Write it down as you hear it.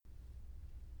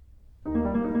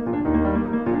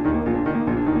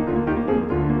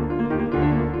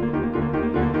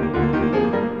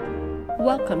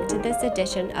welcome to this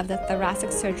edition of the Thoracic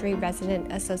Surgery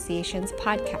Resident Association's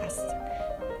podcast.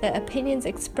 The opinions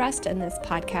expressed in this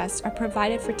podcast are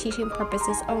provided for teaching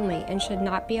purposes only and should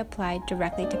not be applied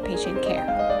directly to patient care.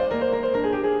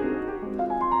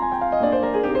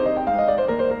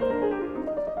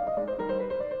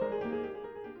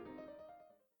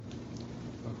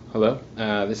 Hello,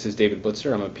 this is David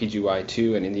Blitzer. I'm a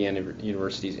PGY2 at Indiana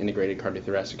University's Integrated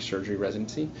Cardiothoracic Surgery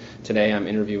Residency. Today I'm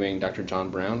interviewing Dr. John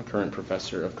Brown, current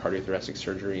professor of cardiothoracic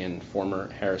surgery and former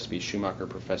Harris B. Schumacher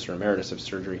Professor Emeritus of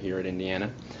Surgery here at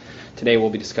Indiana. Today we'll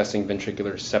be discussing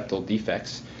ventricular septal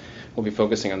defects. We'll be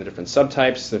focusing on the different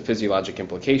subtypes, the physiologic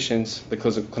implications, the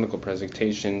clinical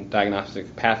presentation,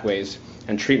 diagnostic pathways,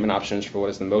 and treatment options for what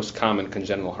is the most common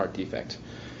congenital heart defect.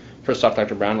 First off,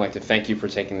 Dr. Brown, I'd like to thank you for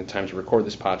taking the time to record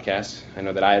this podcast. I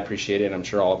know that I appreciate it, and I'm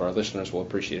sure all of our listeners will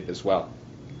appreciate it as well.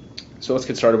 So let's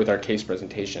get started with our case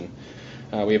presentation.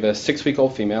 We have a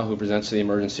 6-week-old female who presents to the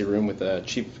emergency room with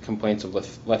chief complaints of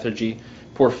lethargy,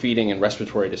 poor feeding, and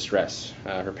respiratory distress.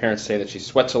 Her parents say that she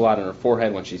sweats a lot on her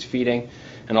forehead when she's feeding,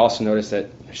 and also notice that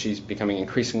she's becoming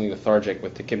increasingly lethargic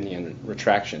with tachypnea and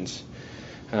retractions.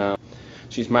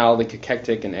 She's mildly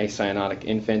cachectic and acyanotic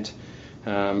infant.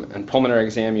 On pulmonary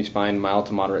exam, you find mild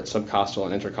to moderate subcostal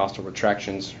and intercostal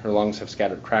retractions. Her lungs have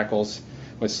scattered crackles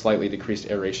with slightly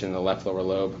decreased aeration in the left lower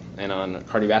lobe. And on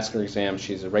cardiovascular exam,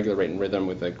 she's a regular rate and rhythm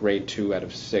with a grade 2 out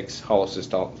of 6 hollow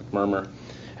systolic murmur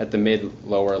at the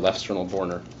mid-lower left sternal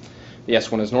border. The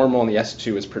S1 is normal and the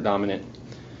S2 is predominant.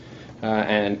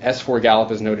 And S4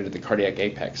 gallop is noted at the cardiac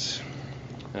apex.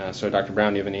 So Dr.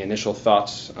 Brown, do you have any initial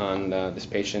thoughts on this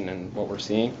patient and what we're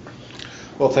seeing?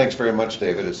 Well, thanks very much,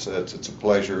 David. It's a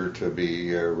pleasure to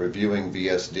be reviewing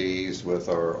VSDs with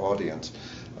our audience.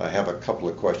 I have a couple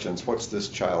of questions. What's this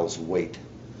child's weight?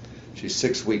 She's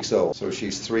 6 weeks old, so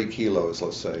she's 3 kilos,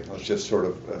 let's say. Let's just sort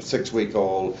of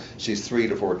 6-week-old. She's 3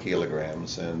 to 4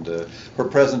 kilograms, and her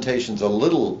presentation's a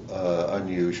little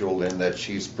unusual in that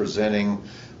she's presenting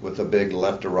with a big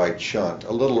left to right shunt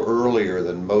a little earlier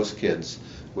than most kids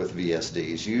with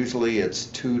VSDs. Usually it's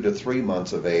 2 to 3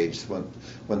 months of age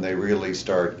when they really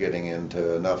start getting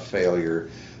into enough failure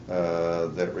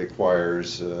that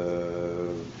requires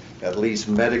at least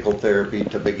medical therapy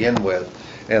to begin with,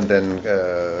 and then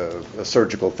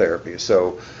surgical therapy.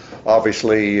 So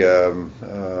obviously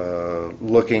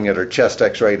looking at her chest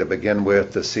x-ray to begin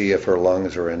with to see if her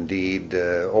lungs are indeed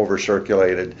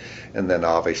over-circulated, and then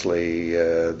obviously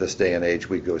this day and age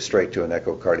we go straight to an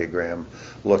echocardiogram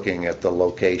looking at the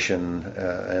location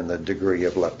and the degree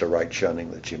of left to right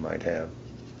shunting that she might have.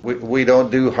 We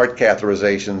don't do heart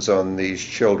catheterizations on these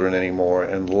children anymore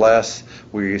unless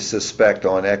we suspect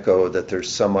on echo that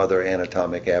there's some other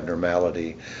anatomic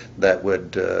abnormality that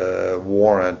would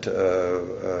warrant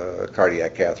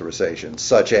cardiac catheterization,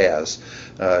 such as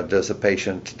does the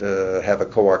patient have a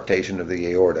coarctation of the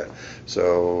aorta,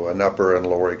 so an upper and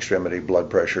lower extremity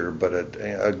blood pressure, but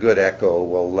a good echo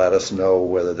will let us know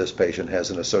whether this patient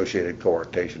has an associated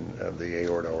coarctation of the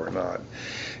aorta or not.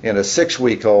 In a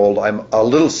 6-week-old, I'm a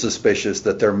little suspicious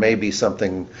that there may be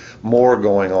something more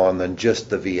going on than just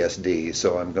the VSD,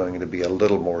 so I'm going to be a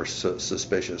little more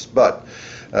suspicious. But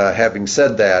having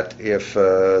said that, if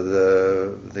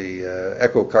the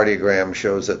echocardiogram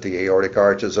shows that the aortic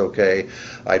arch is okay,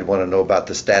 I'd want to know about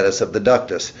the status of the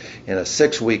ductus. In a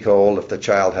 6-week-old, if the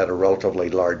child had a relatively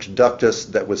large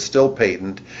ductus that was still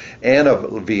patent and a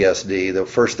VSD, the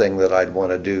first thing that I'd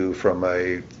want to do from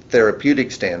a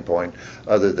therapeutic standpoint,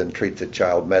 other than treat the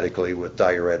child medically with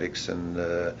diuretics, and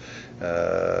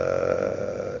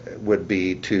would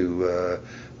be to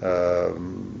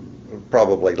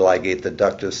probably ligate the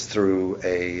ductus through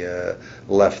a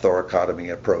left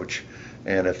thoracotomy approach.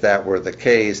 And if that were the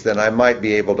case, then I might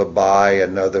be able to buy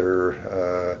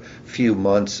another few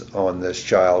months on this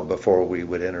child before we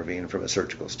would intervene from a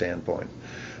surgical standpoint.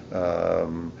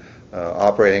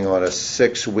 Operating on a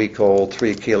 6-week-old,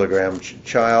 3-kilogram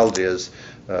child is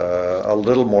a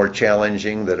little more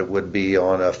challenging than it would be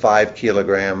on a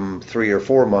 5-kilogram, 3 or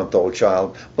 4-month-old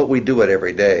child, but we do it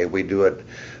every day. We do it,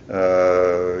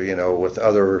 with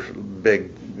other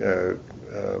big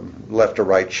left to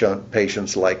right shunt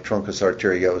patients like truncus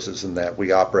arteriosus, and that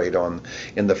we operate on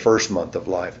in the first month of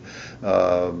life.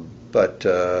 But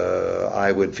I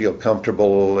would feel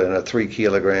comfortable in a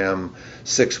 3-kilogram,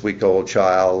 6-week-old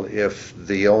child if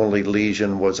the only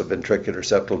lesion was a ventricular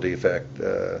septal defect,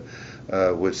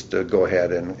 was to go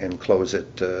ahead and close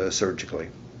it surgically.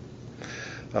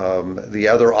 The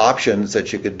other options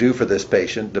that you could do for this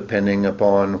patient, depending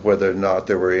upon whether or not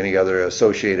there were any other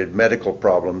associated medical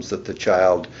problems that the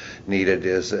child needed,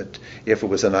 is that if it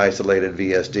was an isolated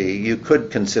VSD, you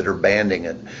could consider banding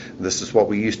it. This is what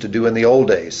we used to do in the old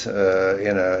days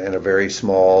in a very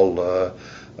small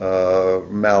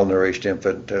malnourished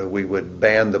infant. We would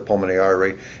band the pulmonary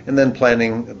artery and then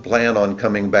plan on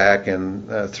coming back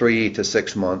in 3 to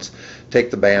 6 months,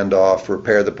 take the band off,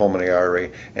 repair the pulmonary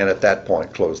artery, and at that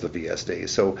point close the VSD.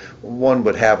 So one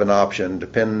would have an option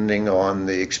depending on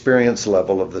the experience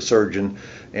level of the surgeon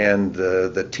and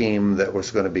the team that was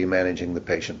going to be managing the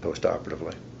patient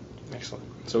postoperatively. Excellent.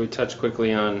 So we touched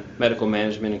quickly on medical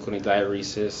management, including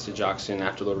diuresis, digoxin,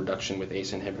 afterload reduction with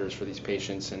ACE inhibitors for these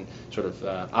patients, and sort of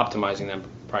optimizing them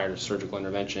prior to surgical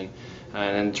intervention.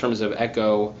 And in terms of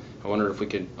echo, I wondered if we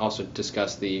could also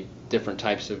discuss the different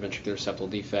types of ventricular septal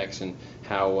defects and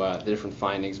how the different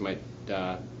findings might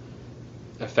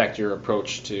affect your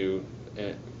approach to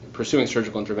pursuing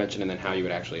surgical intervention, and then how you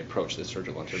would actually approach this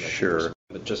surgical intervention. Sure.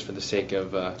 But just for the sake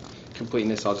of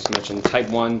completeness, I'll just mention type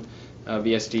 1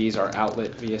 VSDs are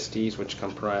outlet VSDs, which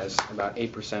comprise about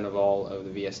 8% of all of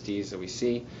the VSDs that we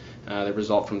see. They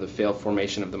result from the failed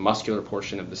formation of the muscular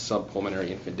portion of the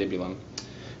subpulmonary infundibulum.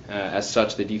 As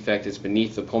such, the defect is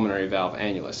beneath the pulmonary valve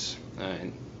annulus.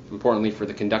 And importantly, for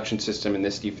the conduction system in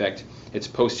this defect, it's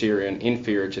posterior and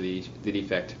inferior to the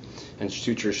defect, and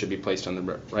sutures should be placed on the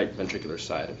right ventricular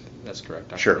side. If that's correct,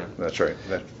 Dr. Sure, Brown? that's right.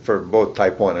 That for both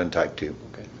type 1 and type 2.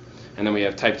 Okay. And then we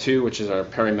have type 2, which is our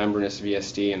perimembranous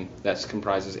VSD, and that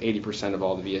comprises 80% of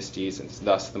all the VSDs, and it's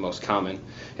thus the most common.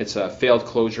 It's a failed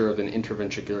closure of an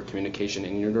interventricular communication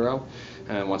in utero.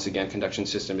 And once again, conduction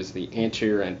system is the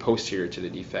anterior and posterior to the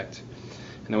defect.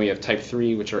 And then we have type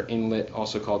 3, which are inlet,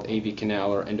 also called AV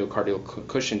canal or endocardial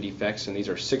cushion defects, and these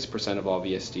are 6% of all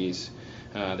VSDs.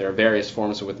 There are various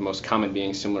forms, with the most common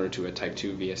being similar to a type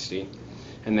 2 VSD.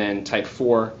 And then type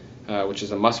 4, which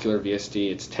is a muscular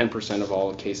VSD, it's 10% of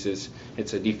all cases.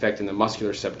 It's a defect in the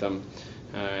muscular septum,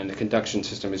 and the conduction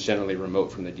system is generally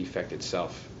remote from the defect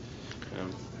itself.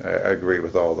 I agree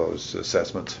with all those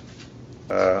assessments.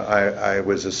 I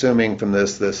was assuming from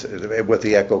this with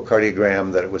the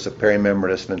echocardiogram that it was a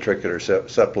perimembranous ventricular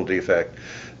septal defect.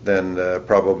 Then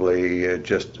probably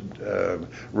just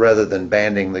rather than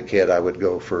banding the kid, I would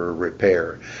go for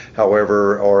repair.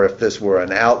 However, or if this were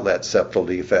an outlet septal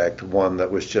defect, one that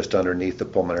was just underneath the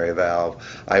pulmonary valve,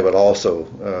 I would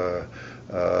also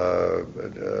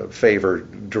favor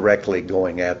directly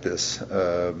going at this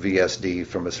VSD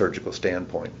from a surgical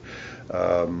standpoint.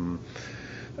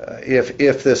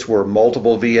 If this were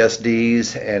multiple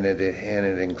VSDs and it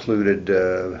included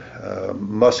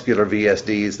muscular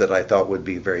VSDs that I thought would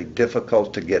be very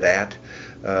difficult to get at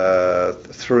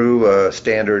through a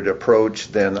standard approach,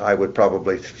 then I would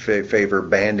probably favor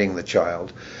banding the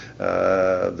child.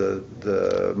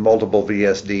 The multiple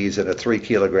VSDs in a 3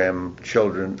 kilogram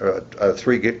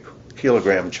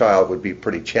child would be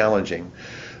pretty challenging.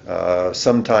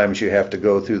 Sometimes you have to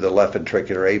go through the left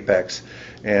ventricular apex,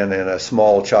 and in a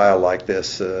small child like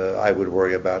this, I would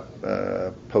worry about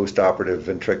postoperative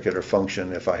ventricular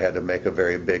function if I had to make a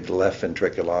very big left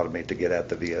ventriculotomy to get at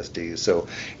the VSD. So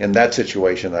in that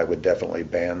situation, I would definitely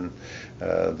band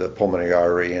the pulmonary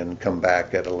artery and come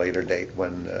back at a later date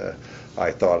when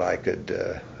I thought I could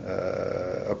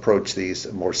approach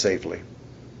these more safely.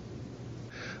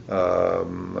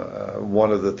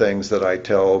 One of the things that I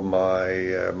tell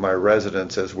my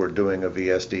residents as we're doing a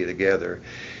VSD together,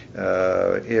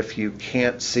 if you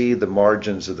can't see the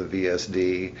margins of the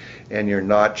VSD and you're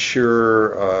not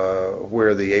sure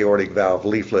where the aortic valve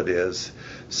leaflet is,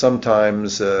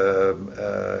 sometimes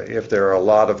if there are a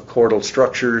lot of chordal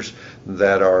structures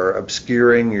that are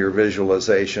obscuring your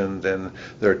visualization, then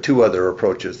there are 2 other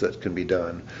approaches that can be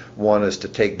done. One is to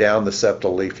take down the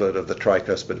septal leaflet of the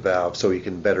tricuspid valve so you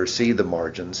can better see the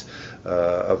margins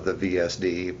of the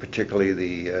VSD, particularly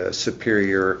the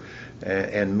superior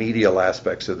and medial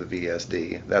aspects of the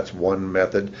VSD. That's one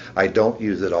method. I don't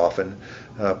use it often.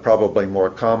 Probably more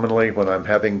commonly when I'm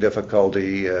having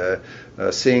difficulty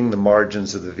seeing the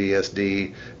margins of the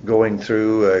VSD, going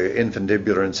through an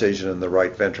infundibular incision in the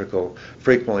right ventricle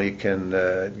frequently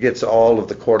gets all of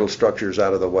the chordal structures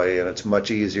out of the way, and it's much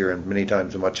easier and many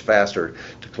times much faster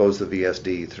to close the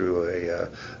VSD through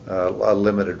a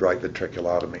limited right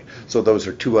ventriculotomy. So those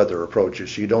are 2 other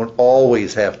approaches. You don't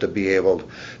always have to be able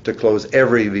to close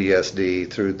every VSD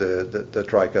through the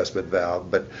tricuspid valve,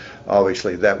 but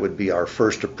obviously that would be our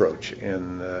first approach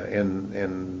in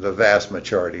the vast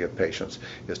majority of patients,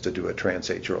 is to do a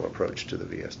transatrial approach to the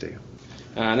VSD.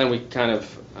 And then we kind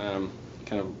of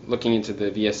kind of looking into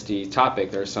the VSD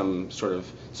topic, there are some sort of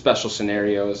special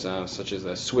scenarios, such as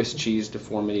a Swiss cheese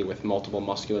deformity with multiple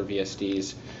muscular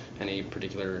VSDs. Any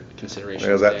particular considerations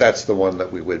Well, there? that's the one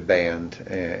that we would ban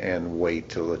and wait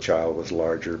till the child was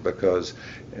larger, because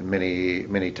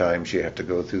many times you have to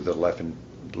go through the left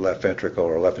ventricle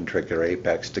or left ventricular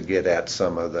apex to get at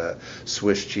some of the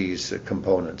Swiss cheese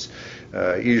components.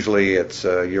 Usually it's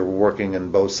you're working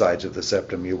in both sides of the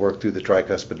septum. You work through the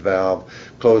tricuspid valve,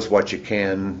 close what you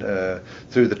can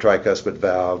through the tricuspid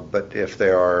valve, but if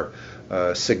there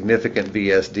are significant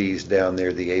VSDs down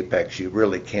near the apex, you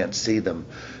really can't see them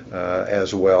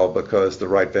as well, because the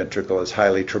right ventricle is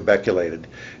highly trabeculated,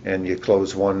 and you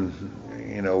close one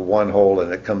hole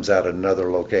and it comes out at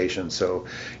another location. So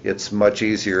it's much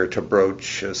easier to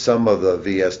broach some of the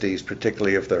VSDs,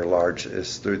 particularly if they're large,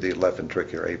 is through the left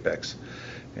ventricular apex.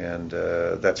 And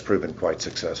that's proven quite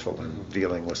successful in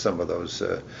dealing with some of those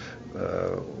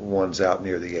ones out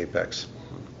near the apex.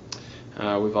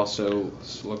 We've also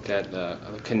looked at a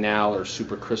canal or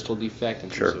supercristal defect in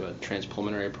terms of a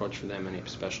transpulmonary approach for them. Any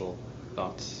special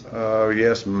thoughts?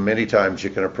 Yes, many times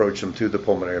you can approach them through the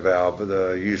pulmonary valve.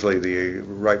 Usually the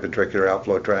right ventricular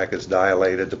outflow tract is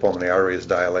dilated, the pulmonary artery is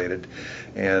dilated,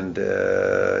 and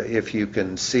if you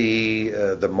can see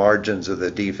the margins of the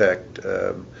defect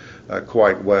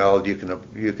quite well, you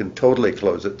can totally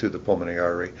close it through the pulmonary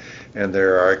artery. And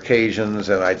there are occasions,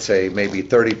 and I'd say maybe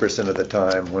 30% of the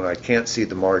time, when I can't see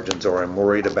the margins or I'm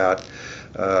worried about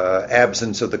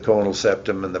absence of the coronal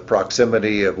septum and the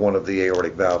proximity of one of the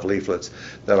aortic valve leaflets,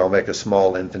 that I'll make a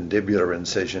small infundibular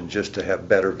incision just to have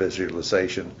better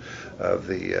visualization of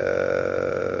the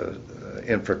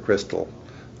infracrystal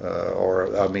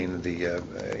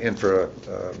the infra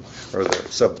or the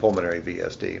subpulmonary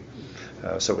VSD.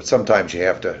 So sometimes you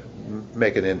have to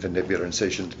make an infundibular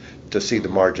incision to see the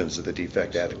margins of the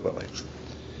defect adequately.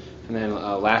 And then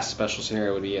last special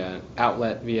scenario would be an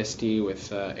outlet VSD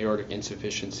with aortic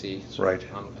insufficiency Right.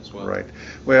 As well. Right.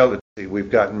 Well, we've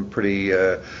gotten pretty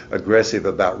aggressive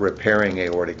about repairing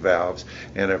aortic valves,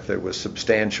 and if there was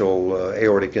substantial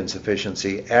aortic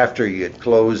insufficiency after you had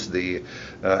closed the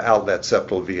outlet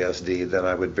septal VSD, then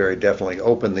I would very definitely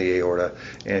open the aorta,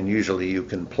 and usually you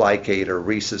can plicate or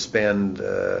resuspend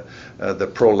the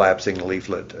prolapsing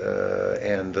leaflet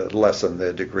and lessen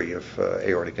the degree of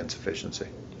aortic insufficiency.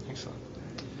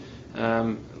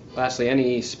 Excellent. Lastly,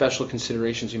 any special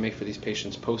considerations you make for these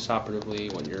patients post-operatively,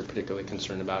 what you're particularly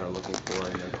concerned about or looking for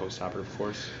in their post-operative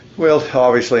course? Well,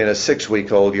 obviously in a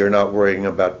 6-week-old you're not worrying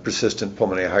about persistent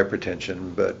pulmonary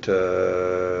hypertension, but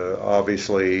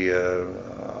obviously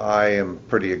I am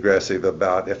pretty aggressive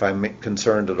about, if I'm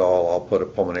concerned at all, I'll put a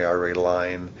pulmonary artery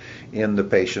line in the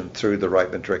patient through the right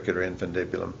ventricular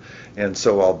infundibulum, and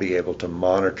so I'll be able to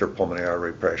monitor pulmonary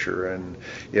artery pressure. And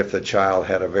if the child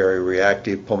had a very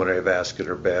reactive pulmonary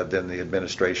vascular bed, then the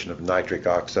administration of nitric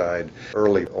oxide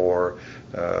early, or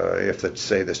if, let's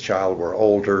say, this child were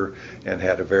older and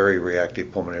had a very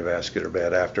reactive pulmonary vascular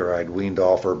bed, after I'd weaned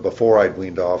off or before I'd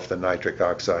weaned off the nitric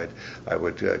oxide, I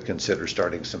would consider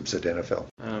starting some sildenafil.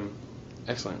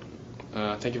 Excellent.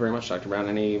 Thank you very much, Dr. Brown.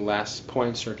 Any last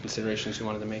points or considerations you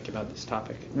wanted to make about this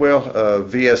topic? Well,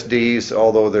 VSDs,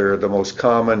 although they're the most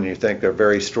common, you think they're a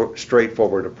very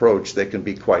straightforward approach, they can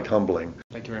be quite humbling.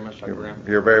 Thank you very much, Dr. Brown.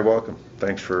 You're very welcome.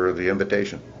 Thanks for the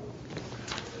invitation.